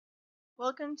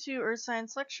Welcome to Earth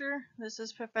Science Lecture. This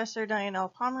is Professor Diane L.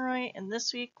 Pomeroy, and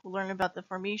this week we'll learn about the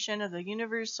formation of the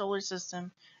universe, solar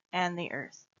system, and the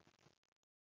Earth.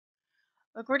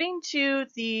 According to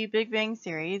the Big Bang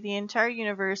Theory, the entire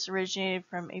universe originated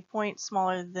from a point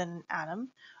smaller than an atom,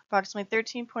 approximately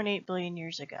 13.8 billion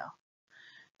years ago.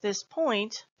 This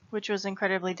point, which was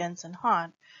incredibly dense and hot,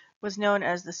 was known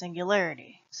as the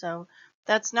singularity. So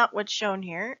that's not what's shown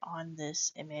here on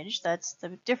this image. That's the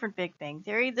different Big Bang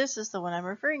Theory. This is the one I'm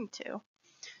referring to.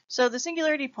 So the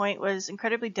singularity point was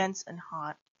incredibly dense and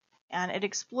hot, and it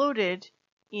exploded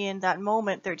in that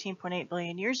moment 13.8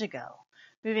 billion years ago,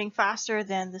 moving faster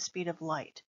than the speed of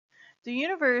light. The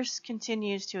universe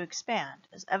continues to expand,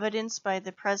 as evidenced by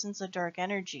the presence of dark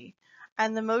energy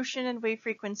and the motion and wave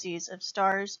frequencies of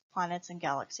stars, planets, and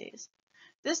galaxies.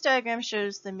 This diagram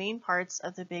shows the main parts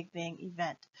of the Big Bang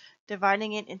event,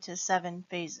 dividing it into 7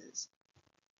 phases.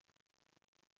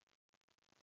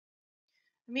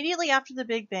 Immediately after the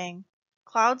Big Bang,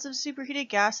 clouds of superheated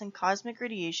gas and cosmic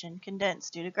radiation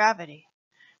condensed due to gravity.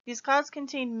 These clouds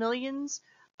contain millions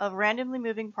of randomly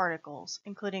moving particles,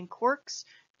 including quarks,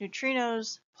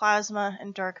 neutrinos, plasma,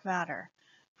 and dark matter,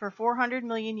 for 400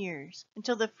 million years,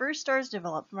 until the first stars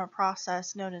developed from a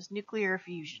process known as nuclear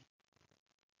fusion.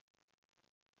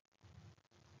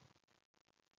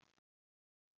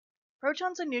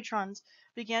 Protons and neutrons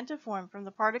began to form from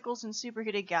the particles in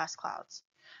superheated gas clouds.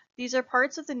 These are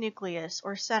parts of the nucleus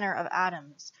or center of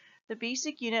atoms, the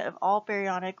basic unit of all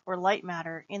baryonic or light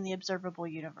matter in the observable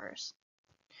universe.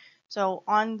 So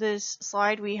on this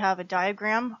slide we have a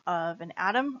diagram of an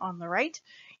atom on the right,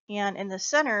 and in the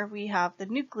center we have the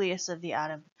nucleus of the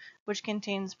atom, which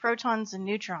contains protons and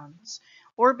neutrons.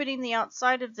 Orbiting the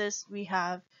outside of this we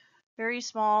have very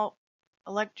small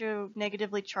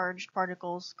electronegatively charged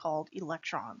particles called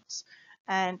electrons.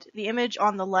 And the image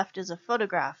on the left is a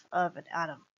photograph of an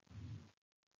atom.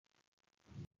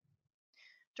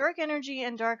 Dark energy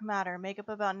and dark matter make up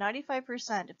about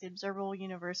 95% of the observable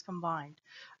universe combined,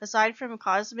 aside from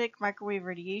cosmic microwave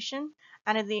radiation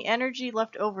and the energy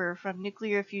left over from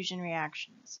nuclear fusion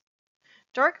reactions.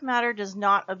 Dark matter does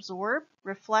not absorb,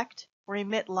 reflect, or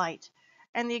emit light,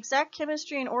 and the exact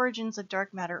chemistry and origins of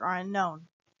dark matter are unknown.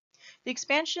 The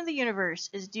expansion of the universe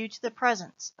is due to the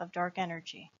presence of dark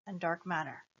energy and dark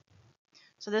matter.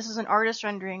 So this is an artist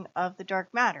rendering of the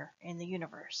dark matter in the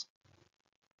universe.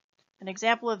 An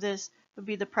example of this would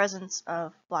be the presence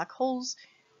of black holes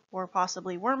or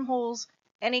possibly wormholes,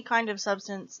 any kind of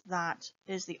substance that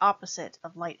is the opposite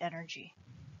of light energy.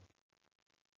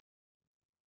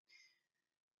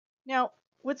 Now,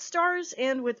 with stars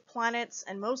and with planets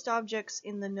and most objects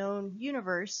in the known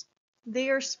universe,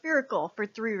 they are spherical for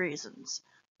 3 reasons.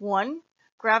 1,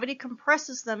 gravity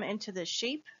compresses them into this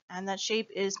shape, and that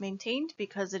shape is maintained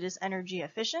because it is energy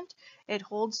efficient. It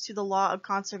holds to the law of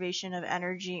conservation of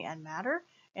energy and matter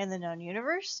in the known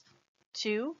universe.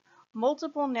 2,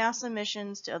 multiple NASA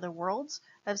missions to other worlds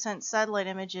have sent satellite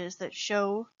images that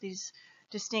show these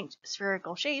distinct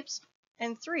spherical shapes.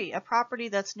 And 3, a property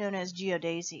that's known as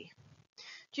geodesy.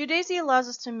 Geodesy allows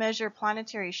us to measure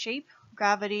planetary shape,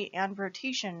 gravity, and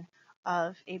rotation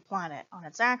of a planet on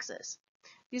its axis.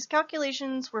 These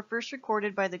calculations were first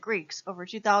recorded by the Greeks over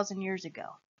 2,000 years ago,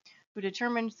 who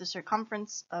determined the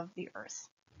circumference of the Earth.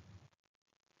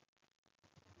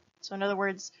 So in other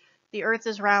words, the Earth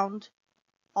is round,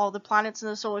 all the planets in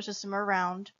the solar system are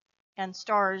round, and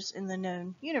stars in the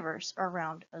known universe are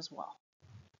round as well.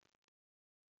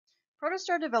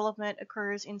 Protostar development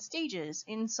occurs in stages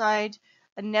inside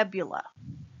a nebula.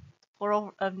 The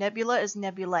plural of nebula is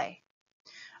nebulae.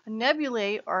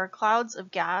 Nebulae are clouds of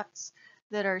gas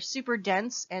that are super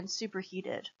dense and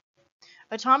superheated.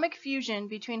 Atomic fusion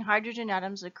between hydrogen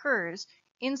atoms occurs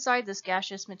inside this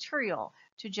gaseous material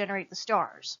to generate the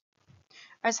stars.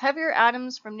 As heavier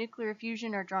atoms from nuclear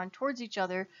fusion are drawn towards each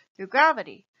other through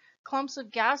gravity, clumps of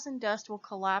gas and dust will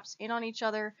collapse in on each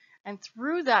other, and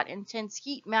through that intense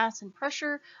heat, mass, and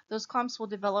pressure, those clumps will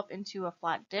develop into a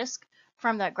flat disk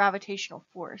from that gravitational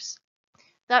force.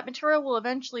 That material will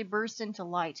eventually burst into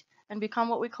light and become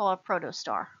what we call a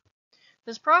protostar.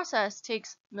 This process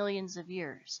takes millions of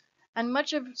years, and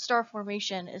much of star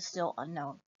formation is still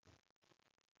unknown.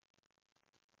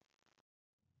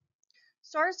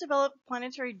 Stars develop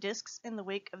planetary disks in the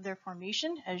wake of their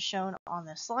formation, as shown on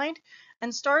this slide,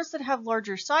 and stars that have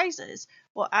larger sizes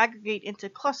will aggregate into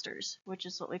clusters, which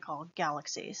is what we call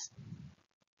galaxies.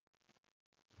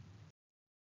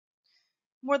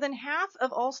 More than half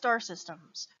of all star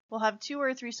systems will have 2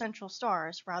 or 3 central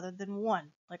stars rather than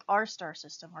 1, like our star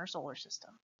system, our solar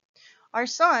system. Our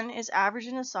Sun is average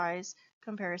in a size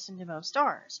comparison to most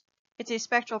stars. It's a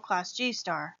spectral class G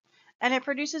star, and it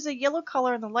produces a yellow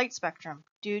color in the light spectrum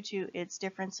due to its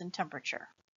difference in temperature.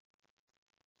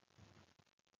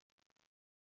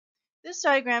 This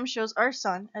diagram shows our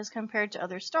Sun as compared to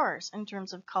other stars in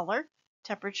terms of color,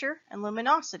 temperature, and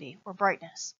luminosity, or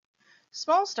brightness.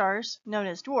 Small stars, known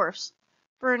as dwarfs,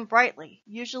 burn brightly,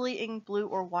 usually in blue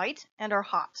or white, and are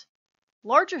hot.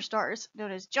 Larger stars,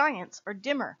 known as giants, are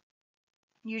dimmer,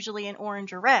 usually in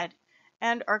orange or red,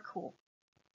 and are cool.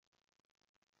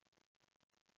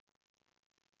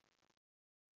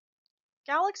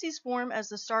 Galaxies form as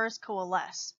the stars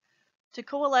coalesce. To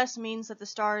coalesce means that the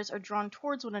stars are drawn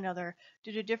towards one another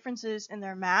due to differences in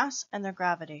their mass and their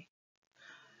gravity.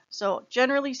 So,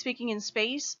 generally speaking, in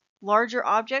space, larger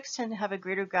objects tend to have a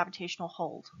greater gravitational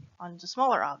hold onto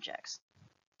smaller objects.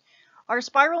 Our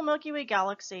spiral Milky Way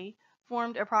galaxy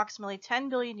formed approximately 10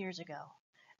 billion years ago,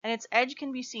 and its edge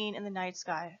can be seen in the night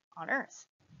sky on Earth.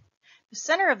 The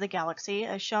center of the galaxy,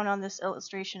 as shown on this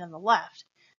illustration on the left,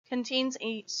 contains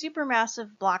a supermassive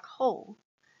black hole,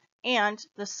 and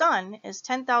the Sun is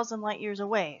 10,000 light years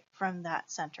away from that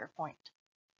center point.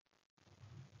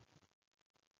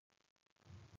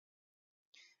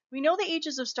 We know the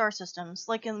ages of star systems,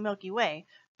 like in the Milky Way,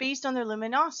 based on their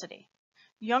luminosity.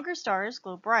 Younger stars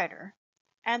glow brighter,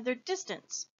 and their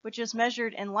distance, which is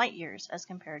measured in light years as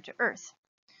compared to Earth.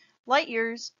 Light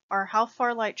years are how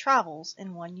far light travels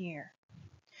in 1 year.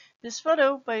 This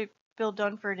photo by Bill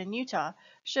Dunford in Utah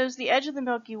shows the edge of the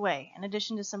Milky Way in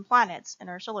addition to some planets in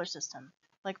our solar system,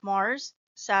 like Mars,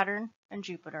 Saturn, and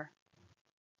Jupiter.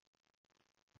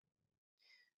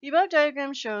 The above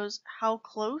diagram shows how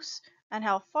close and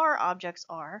how far objects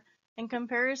are in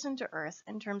comparison to Earth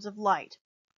in terms of light.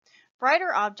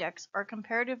 Brighter objects are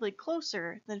comparatively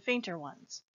closer than fainter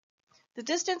ones. The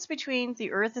distance between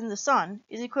the Earth and the Sun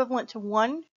is equivalent to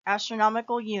 1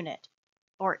 astronomical unit,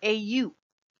 or AU,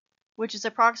 which is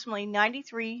approximately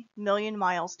 93 million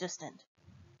miles distant.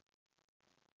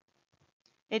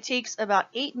 It takes about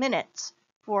 8 minutes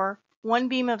for one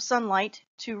beam of sunlight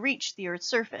to reach the Earth's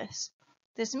surface.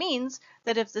 This means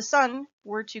that if the Sun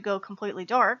were to go completely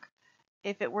dark,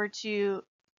 if it were to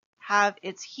have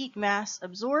its heat mass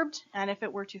absorbed, and if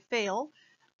it were to fail,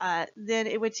 then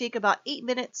it would take about 8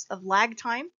 minutes of lag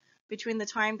time between the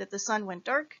time that the Sun went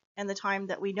dark and the time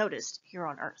that we noticed here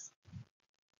on Earth.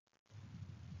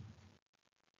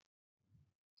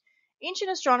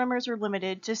 Ancient astronomers were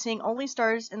limited to seeing only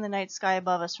stars in the night sky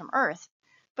above us from Earth,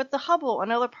 but the Hubble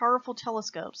and other powerful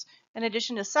telescopes, in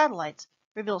addition to satellites,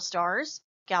 reveal stars,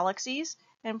 galaxies,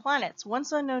 and planets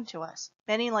once unknown to us,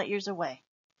 many light years away.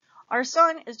 Our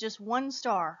Sun is just one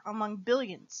star among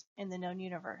billions in the known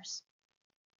universe.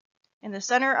 In the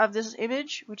center of this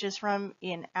image, which is from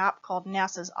an app called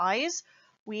NASA's Eyes,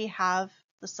 we have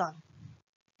the Sun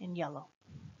in yellow.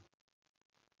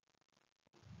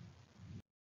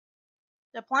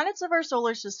 The planets of our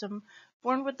solar system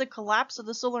formed with the collapse of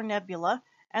the solar nebula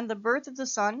and the birth of the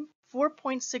Sun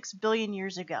 4.6 billion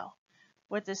years ago.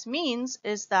 What this means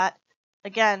is that,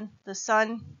 again, the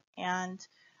Sun and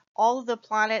all of the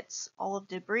planets, all of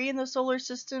debris in the solar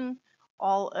system,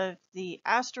 all of the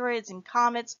asteroids and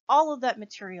comets, all of that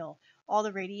material, all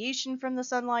the radiation from the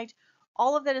sunlight,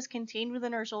 all of that is contained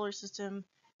within our solar system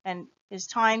and is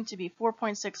timed to be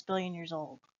 4.6 billion years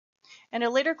old. In a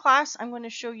later class, I'm going to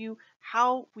show you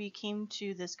how we came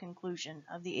to this conclusion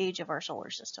of the age of our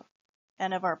solar system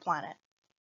and of our planet.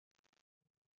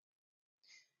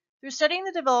 Through studying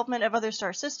the development of other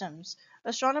star systems,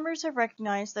 astronomers have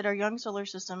recognized that our young solar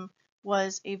system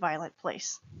was a violent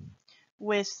place,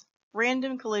 with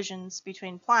random collisions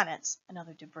between planets and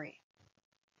other debris.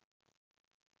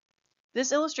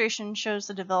 This illustration shows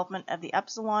the development of the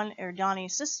Epsilon Eridani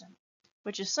system,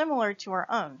 which is similar to our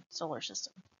own solar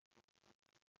system.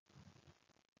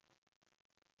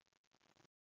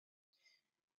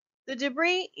 The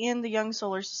debris in the young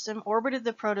solar system orbited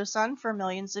the protosun for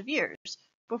millions of years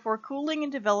before cooling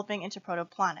and developing into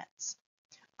protoplanets.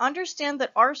 Understand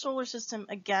that our solar system,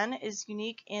 again, is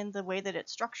unique in the way that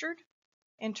it's structured,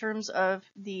 in terms of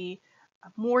the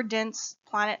more dense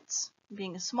planets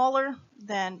being smaller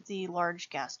than the large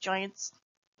gas giants,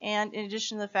 and in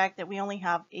addition to the fact that we only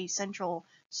have a central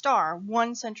star,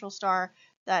 one central star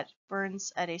that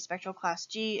burns at a spectral class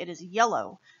G. It is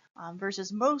yellow,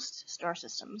 versus most star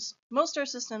systems. Most star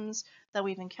systems that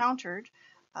we've encountered,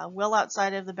 well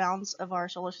outside of the bounds of our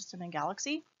solar system and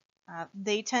galaxy,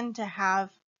 they tend to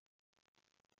have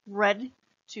red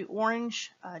to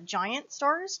orange giant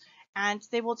stars, and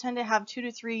they will tend to have 2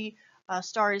 to 3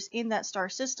 stars in that star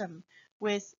system,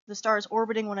 with the stars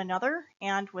orbiting one another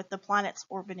and with the planets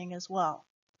orbiting as well.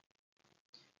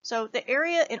 So the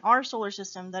area in our solar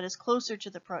system that is closer to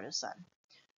the protosun,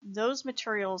 those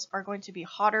materials are going to be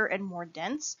hotter and more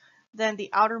dense than the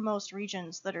outermost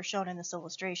regions that are shown in this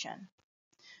illustration.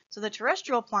 So the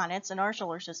terrestrial planets in our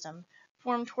solar system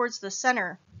form towards the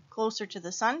center, closer to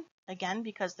the sun, again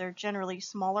because they're generally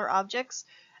smaller objects,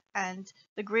 and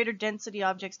the greater density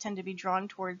objects tend to be drawn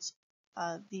towards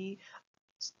the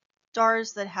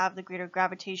stars that have the greater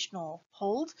gravitational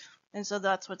hold, and so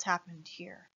that's what's happened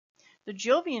here. The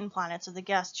Jovian planets, or the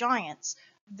gas giants,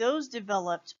 those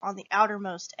developed on the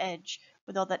outermost edge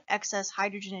with all that excess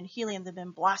hydrogen and helium that had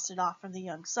been blasted off from the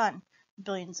young sun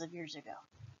billions of years ago.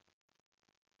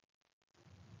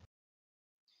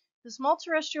 The small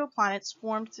terrestrial planets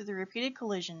formed through the repeated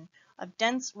collision of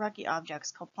dense rocky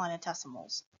objects called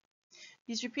planetesimals.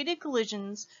 These repeated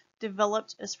collisions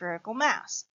developed a spherical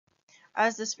mass.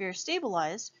 As the sphere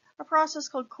stabilized, a process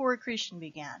called core accretion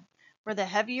began, where the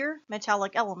heavier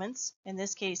metallic elements, in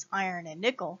this case iron and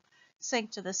nickel,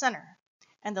 sank to the center,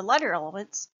 and the lighter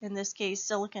elements, in this case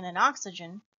silicon and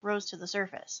oxygen, rose to the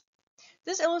surface.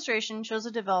 This illustration shows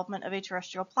the development of a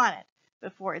terrestrial planet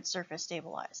before its surface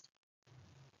stabilized.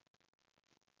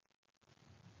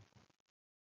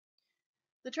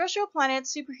 The terrestrial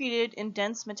planets superheated in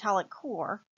dense metallic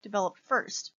core developed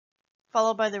first,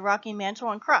 followed by the rocky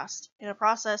mantle and crust in a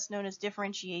process known as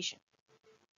differentiation.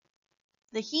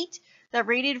 The heat that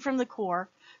radiated from the core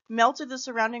melted the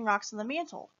surrounding rocks in the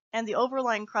mantle, and the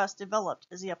overlying crust developed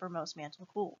as the uppermost mantle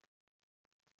cooled.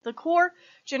 The core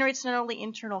generates not only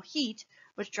internal heat,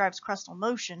 which drives crustal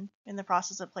motion in the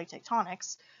process of plate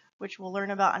tectonics, which we'll learn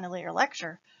about in a later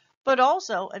lecture, but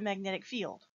also a magnetic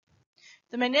field.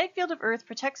 The magnetic field of Earth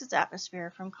protects its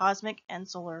atmosphere from cosmic and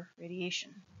solar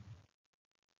radiation.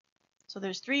 So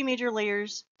there's three major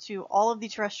layers to all of the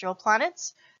terrestrial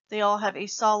planets. They all have a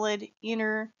solid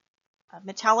inner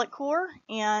metallic core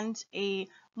and a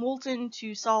molten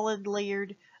to solid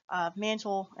layered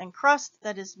mantle and crust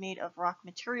that is made of rock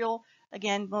material,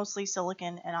 again mostly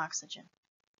silicon and oxygen.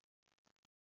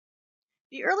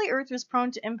 The early Earth was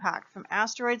prone to impact from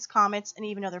asteroids, comets, and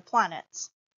even other planets.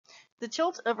 The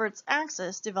tilt of Earth's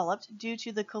axis developed due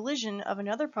to the collision of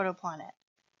another protoplanet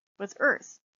with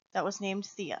Earth that was named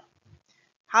Theia.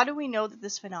 How do we know that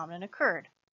this phenomenon occurred?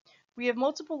 We have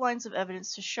multiple lines of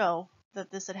evidence to show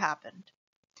that this had happened.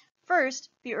 First,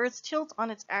 the Earth's tilt on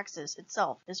its axis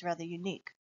itself is rather unique.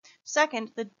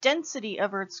 Second, the density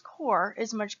of Earth's core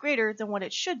is much greater than what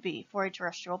it should be for a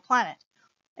terrestrial planet.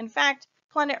 In fact,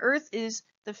 planet Earth is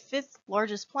the 5th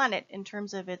largest planet in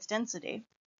terms of its density.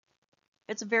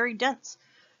 It's very dense.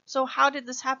 So how did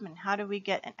this happen? How do we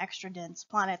get an extra dense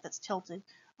planet that's tilted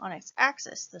on its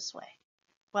axis this way?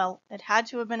 Well, it had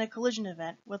to have been a collision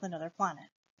event with another planet.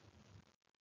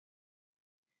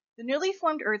 The newly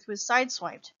formed Earth was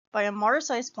sideswiped by a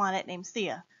Mars-sized planet named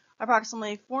Theia,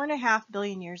 approximately 4.5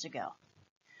 billion years ago.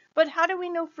 But how do we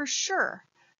know for sure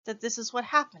that this is what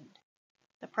happened?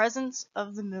 The presence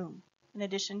of the moon, in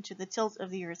addition to the tilt of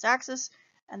the Earth's axis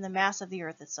and the mass of the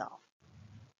Earth itself.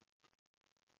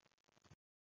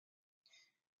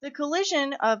 The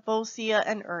collision of both Theia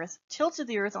and Earth tilted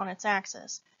the Earth on its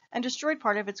axis and destroyed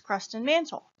part of its crust and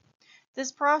mantle.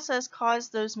 This process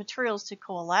caused those materials to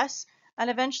coalesce and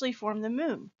eventually form the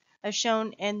moon, as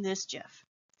shown in this GIF.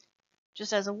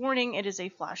 Just as a warning, it is a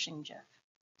flashing GIF.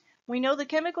 We know the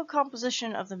chemical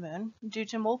composition of the moon due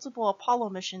to multiple Apollo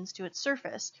missions to its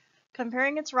surface,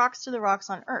 comparing its rocks to the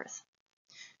rocks on Earth.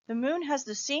 The moon has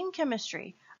the same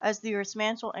chemistry as the Earth's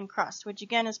mantle and crust, which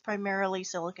again is primarily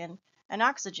silicon and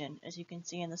oxygen, as you can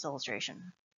see in this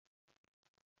illustration.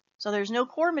 So there's no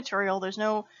core material, there's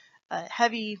no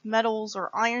heavy metals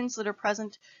or irons that are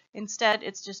present. Instead,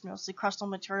 it's just mostly crustal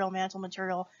material, mantle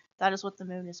material. That is what the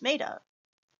moon is made of.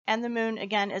 And the moon,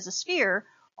 again, is a sphere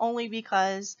only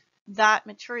because that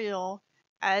material,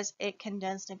 as it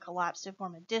condensed and collapsed to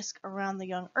form a disk around the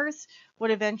young Earth,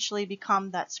 would eventually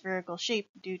become that spherical shape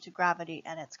due to gravity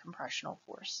and its compressional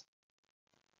force.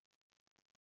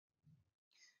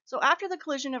 So after the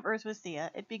collision of Earth with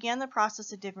Theia, it began the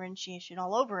process of differentiation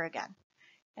all over again.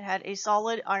 It had a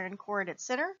solid iron core at its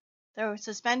center that was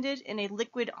suspended in a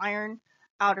liquid iron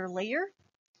outer layer,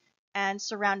 and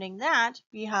surrounding that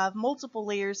we have multiple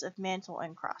layers of mantle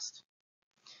and crust.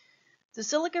 The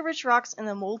silica-rich rocks in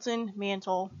the molten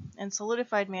mantle and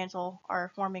solidified mantle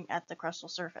are forming at the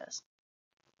crustal surface.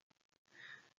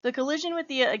 The collision with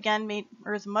Theia again made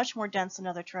Earth much more dense than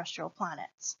other terrestrial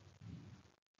planets.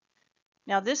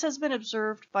 Now, this has been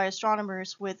observed by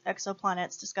astronomers with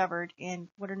exoplanets discovered in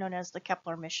what are known as the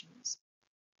Kepler missions.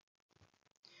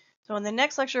 So in the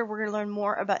next lecture, we're going to learn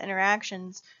more about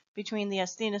interactions between the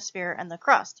asthenosphere and the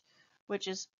crust, which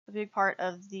is a big part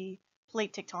of the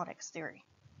plate tectonics theory.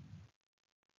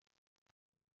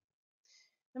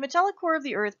 The metallic core of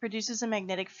the Earth produces a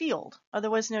magnetic field,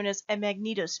 otherwise known as a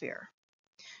magnetosphere.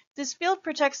 This field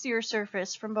protects the Earth's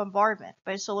surface from bombardment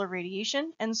by solar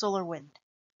radiation and solar wind.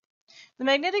 The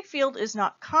magnetic field is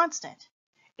not constant.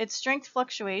 Its strength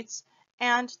fluctuates,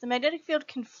 and the magnetic field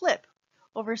can flip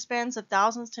over spans of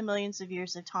thousands to millions of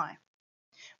years of time.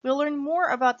 We'll learn more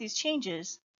about these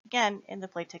changes, again, in the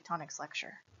plate tectonics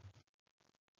lecture.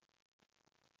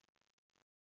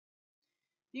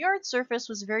 The Earth's surface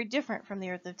was very different from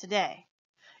the Earth of today.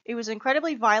 It was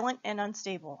incredibly violent and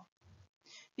unstable.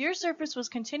 The Earth's surface was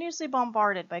continuously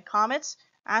bombarded by comets,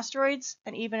 asteroids,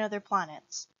 and even other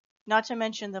planets, not to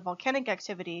mention the volcanic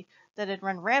activity that had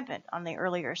run rampant on the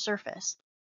earlier surface.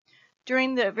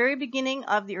 During the very beginning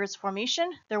of the Earth's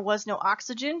formation, there was no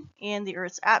oxygen in the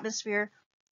Earth's atmosphere,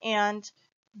 and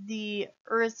the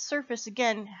Earth's surface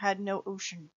again had no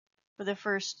ocean for the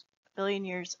first billion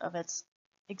years of its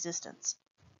existence.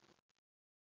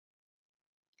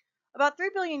 About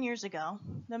 3 billion years ago,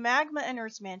 the magma in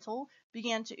Earth's mantle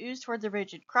began to ooze toward the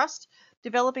rigid crust,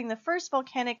 developing the first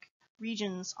volcanic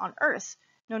regions on Earth,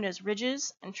 known as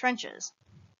ridges and trenches.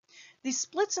 These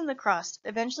splits in the crust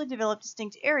eventually developed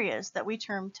distinct areas that we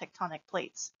term tectonic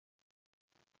plates.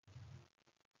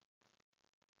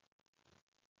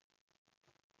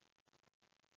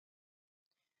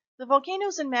 The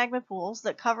volcanoes and magma pools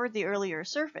that covered the earlier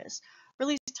surface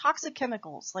released toxic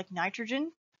chemicals like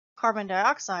nitrogen, carbon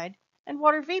dioxide, and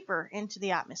water vapor into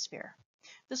the atmosphere.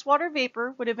 This water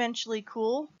vapor would eventually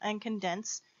cool and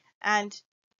condense and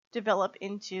develop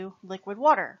into liquid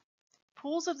water.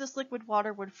 Pools of this liquid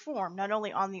water would form not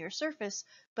only on the Earth's surface,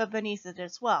 but beneath it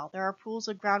as well. There are pools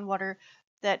of groundwater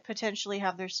that potentially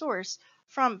have their source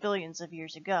from billions of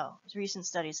years ago, as recent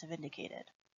studies have indicated.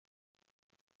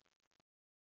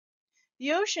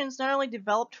 The oceans not only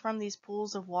developed from these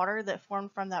pools of water that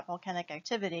formed from that volcanic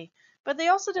activity, but they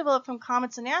also developed from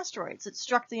comets and asteroids that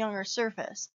struck the young Earth's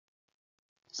surface.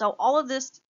 So all of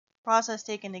this process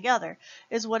taken together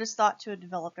is what is thought to have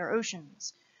developed our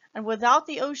oceans. And without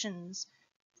the oceans,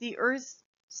 the Earth's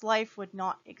life would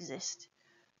not exist.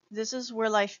 This is where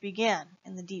life began,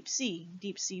 in the deep sea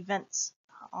vents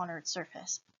on Earth's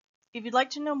surface. If you'd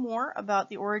like to know more about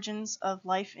the origins of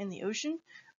life in the ocean,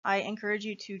 I encourage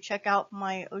you to check out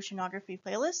my oceanography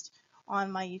playlist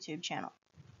on my YouTube channel.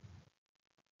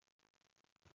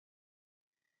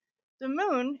 The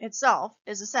moon itself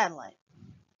is a satellite.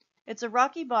 It's a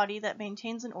rocky body that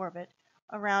maintains an orbit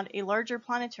around a larger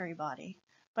planetary body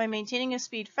by maintaining a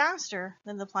speed faster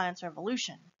than the planet's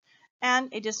revolution,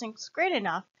 and a distance great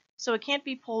enough so it can't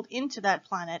be pulled into that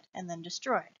planet and then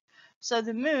destroyed. So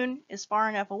the moon is far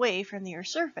enough away from the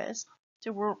Earth's surface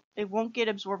to where it won't get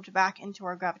absorbed back into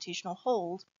our gravitational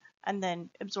hold and then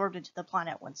absorbed into the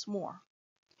planet once more.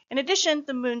 In addition,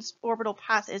 the moon's orbital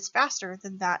path is faster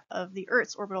than that of the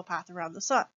Earth's orbital path around the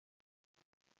sun.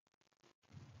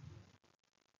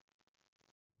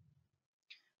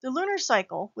 The lunar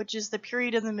cycle, which is the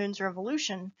period of the moon's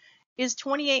revolution, is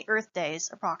 28 Earth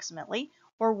days approximately,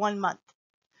 or 1 month.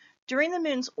 During the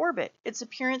moon's orbit, its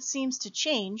appearance seems to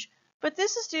change, but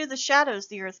this is due to the shadows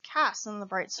the Earth casts on the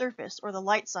bright surface, or the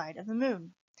light side of the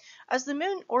moon. As the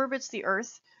moon orbits the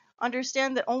Earth,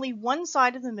 understand that only one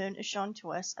side of the moon is shown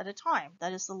to us at a time,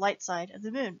 that is the light side of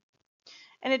the moon.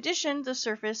 In addition, the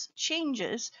surface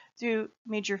changes through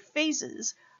major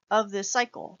phases of this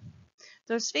cycle.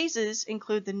 Those phases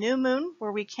include the new moon,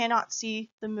 where we cannot see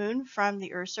the moon from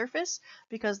the Earth's surface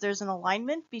because there's an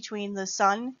alignment between the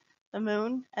sun, the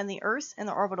moon, and the Earth in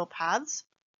the orbital paths.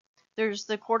 There's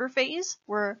the quarter phase,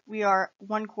 where we are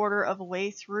 1/4 of a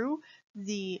way through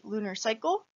the lunar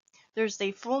cycle. There's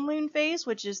the full moon phase,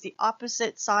 which is the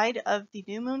opposite side of the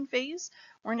new moon phase,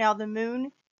 where now the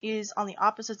moon is on the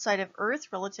opposite side of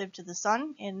Earth relative to the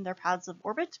sun in their paths of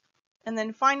orbit. And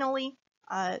then finally,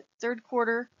 third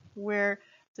quarter, where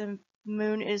the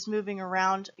moon is moving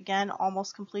around again,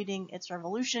 almost completing its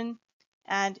revolution,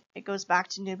 and it goes back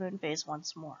to new moon phase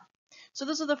once more. So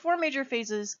those are the 4 major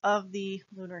phases of the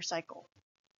lunar cycle.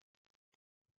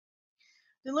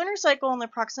 The lunar cycle and the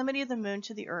proximity of the moon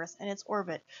to the Earth and its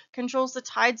orbit controls the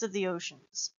tides of the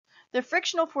oceans. The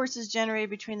frictional forces generated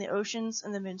between the oceans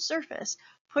and the moon's surface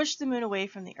push the moon away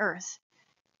from the Earth.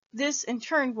 This, in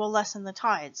turn, will lessen the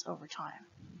tides over time.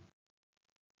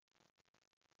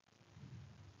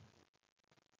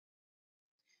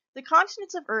 The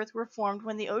continents of Earth were formed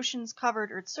when the oceans covered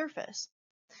Earth's surface.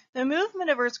 The movement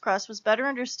of Earth's crust was better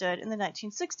understood in the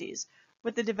 1960s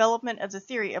with the development of the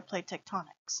theory of plate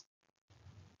tectonics.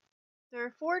 There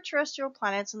are 4 terrestrial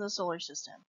planets in the solar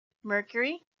system: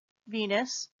 Mercury,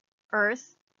 Venus,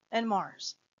 Earth, and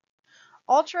Mars.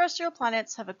 All terrestrial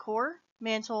planets have a core,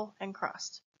 mantle, and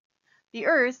crust. The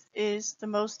Earth is the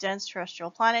most dense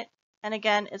terrestrial planet, and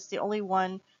again, it's the only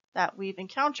one that we've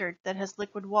encountered that has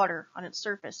liquid water on its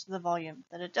surface to the volume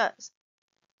that it does.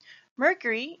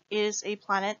 Mercury is a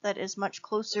planet that is much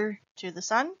closer to the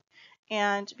Sun,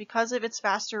 and because of its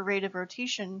faster rate of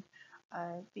rotation,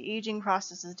 the aging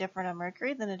process is different on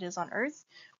Mercury than it is on Earth.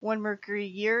 One Mercury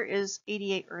year is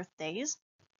 88 Earth days.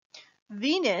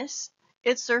 Venus,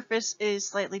 its surface is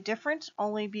slightly different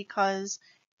only because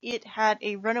it had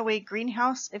a runaway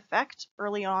greenhouse effect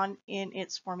early on in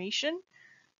its formation.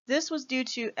 This was due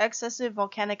to excessive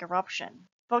volcanic eruption.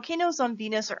 Volcanoes on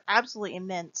Venus are absolutely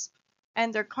immense,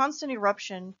 and their constant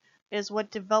eruption is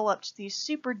what developed these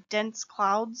super dense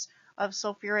clouds of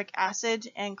sulfuric acid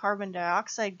and carbon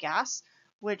dioxide gas,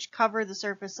 which cover the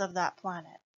surface of that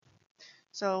planet.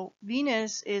 So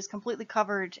Venus is completely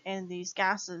covered in these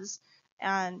gases,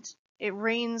 and it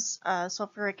rains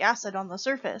sulfuric acid on the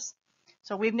surface.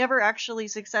 So we've never actually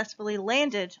successfully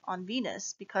landed on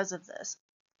Venus because of this.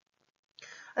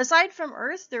 Aside from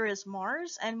Earth, there is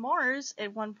Mars, and Mars,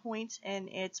 at one point in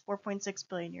its 4.6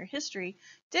 billion year history,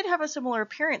 did have a similar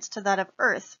appearance to that of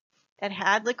Earth. It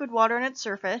had liquid water on its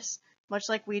surface, much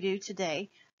like we do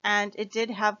today, and it did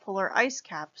have polar ice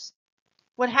caps.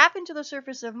 What happened to the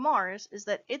surface of Mars is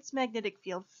that its magnetic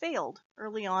field failed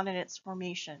early on in its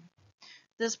formation.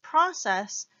 This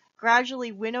process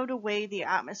gradually winnowed away the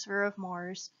atmosphere of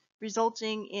Mars,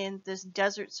 resulting in this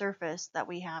desert surface that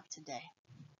we have today.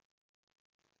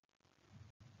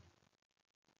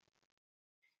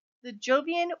 The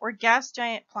Jovian or gas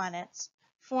giant planets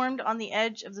formed on the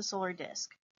edge of the solar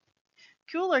disk.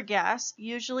 Cooler gas,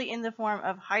 usually in the form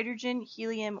of hydrogen,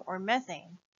 helium, or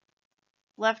methane,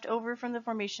 left over from the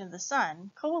formation of the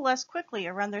Sun, coalesce quickly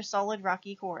around their solid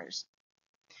rocky cores.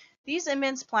 These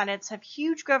immense planets have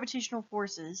huge gravitational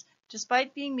forces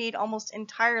despite being made almost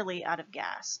entirely out of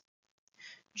gas.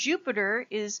 Jupiter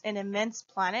is an immense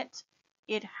planet.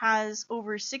 It has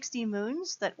over 60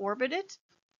 moons that orbit it,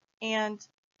 and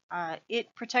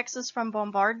it protects us from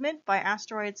bombardment by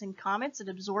asteroids and comets. It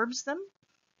absorbs them.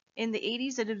 In the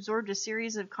 80s, it absorbed a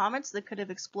series of comets that could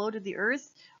have exploded the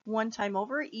Earth one time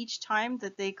over each time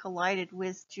that they collided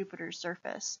with Jupiter's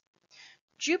surface.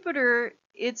 Jupiter,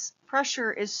 its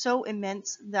pressure is so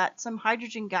immense that some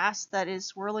hydrogen gas that is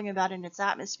swirling about in its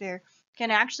atmosphere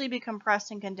can actually be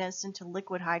compressed and condensed into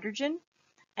liquid hydrogen,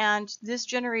 and this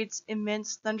generates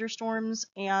immense thunderstorms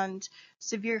and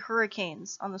severe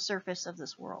hurricanes on the surface of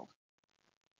this world.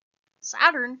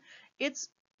 Saturn, its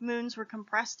moons were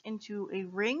compressed into a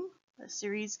ring, a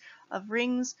series of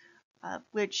rings,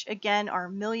 which again are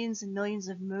millions and millions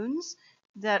of moons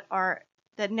that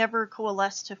never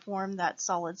coalesce to form that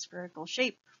solid spherical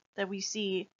shape that we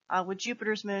see with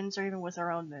Jupiter's moons or even with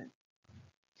our own moon.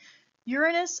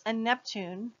 Uranus and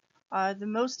Neptune are the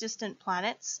most distant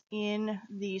planets in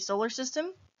the solar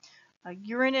system.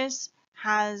 Uranus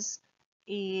has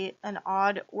an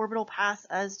odd orbital path,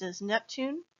 as does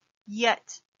Neptune,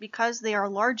 yet because they are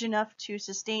large enough to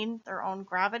sustain their own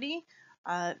gravity,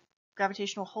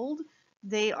 gravitational hold,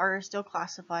 they are still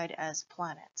classified as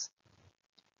planets.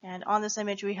 And on this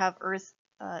image we have Earth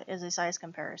as a size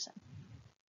comparison.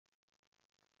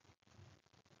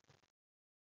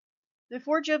 The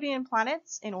four Jovian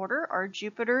planets in order are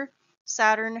Jupiter,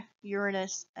 Saturn,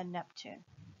 Uranus, and Neptune.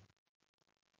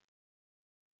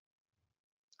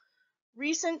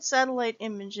 Recent satellite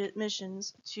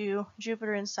missions to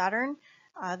Jupiter and Saturn,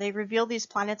 they reveal these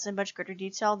planets in much greater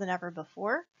detail than ever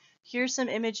before. Here's some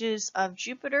images of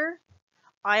Jupiter.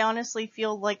 I honestly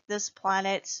feel like this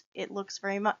planet, it looks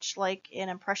very much like an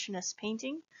Impressionist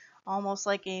painting, almost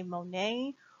like a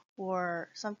Monet or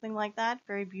something like that.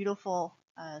 Very beautiful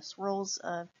swirls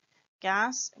of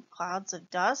gas and clouds of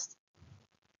dust.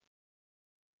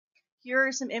 Here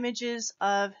are some images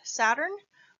of Saturn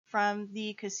from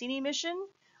the Cassini mission.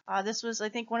 This was, I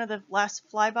think, one of the last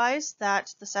flybys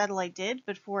that the satellite did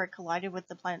before it collided with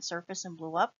the planet's surface and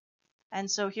blew up. And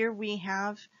so here we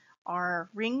have our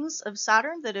rings of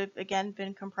Saturn that have again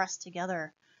been compressed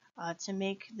together to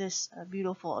make this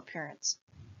beautiful appearance.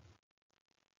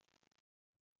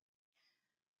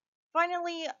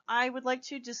 Finally, I would like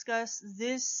to discuss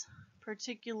this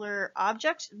particular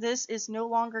object. This is no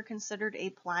longer considered a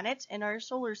planet in our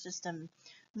solar system.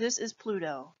 This is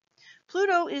Pluto.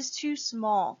 Pluto is too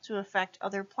small to affect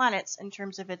other planets in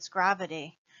terms of its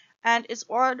gravity and its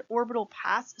orbital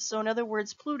path. So in other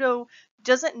words, Pluto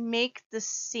doesn't make the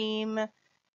same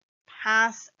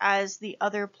path as the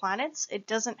other planets. It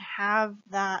doesn't have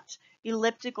that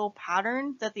elliptical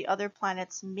pattern that the other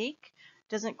planets make.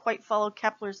 It doesn't quite follow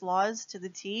Kepler's laws to the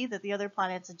T that the other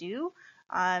planets do.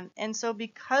 And so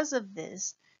because of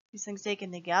this, these things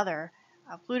taken together,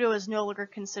 Pluto is no longer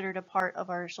considered a part of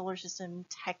our solar system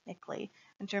technically,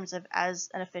 in terms of as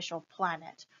an official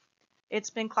planet. It's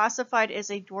been classified as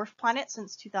a dwarf planet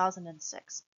since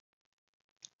 2006.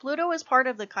 Pluto is part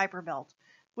of the Kuiper Belt,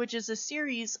 which is a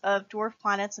series of dwarf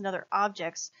planets and other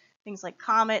objects, things like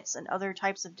comets and other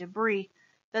types of debris,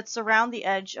 that surround the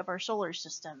edge of our solar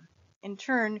system. In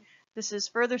turn, this is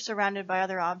further surrounded by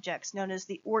other objects known as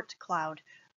the Oort cloud,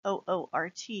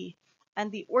 OORT.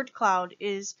 And the Oort cloud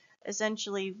is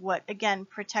essentially what, again,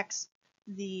 protects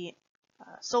the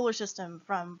solar system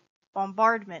from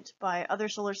bombardment by other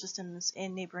solar systems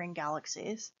in neighboring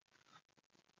galaxies.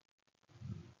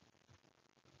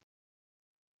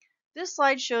 This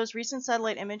slide shows recent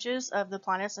satellite images of the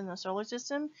planets in the solar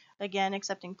system, again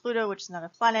excepting Pluto, which is not a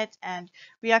planet, and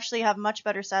we actually have much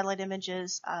better satellite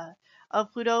images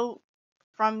of Pluto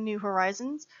from New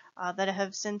Horizons that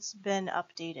have since been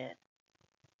updated.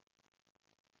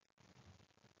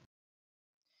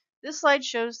 This slide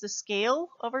shows the scale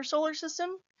of our solar system.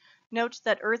 Note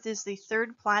that Earth is the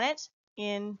third planet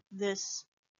in this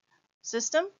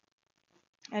system,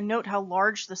 and note how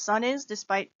large the Sun is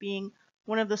despite being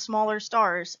one of the smaller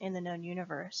stars in the known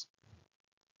universe.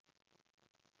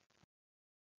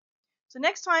 So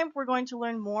next time we're going to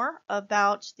learn more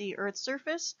about the Earth's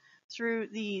surface through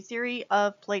the theory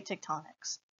of plate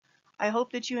tectonics. I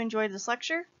hope that you enjoyed this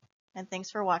lecture, and thanks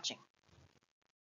for watching.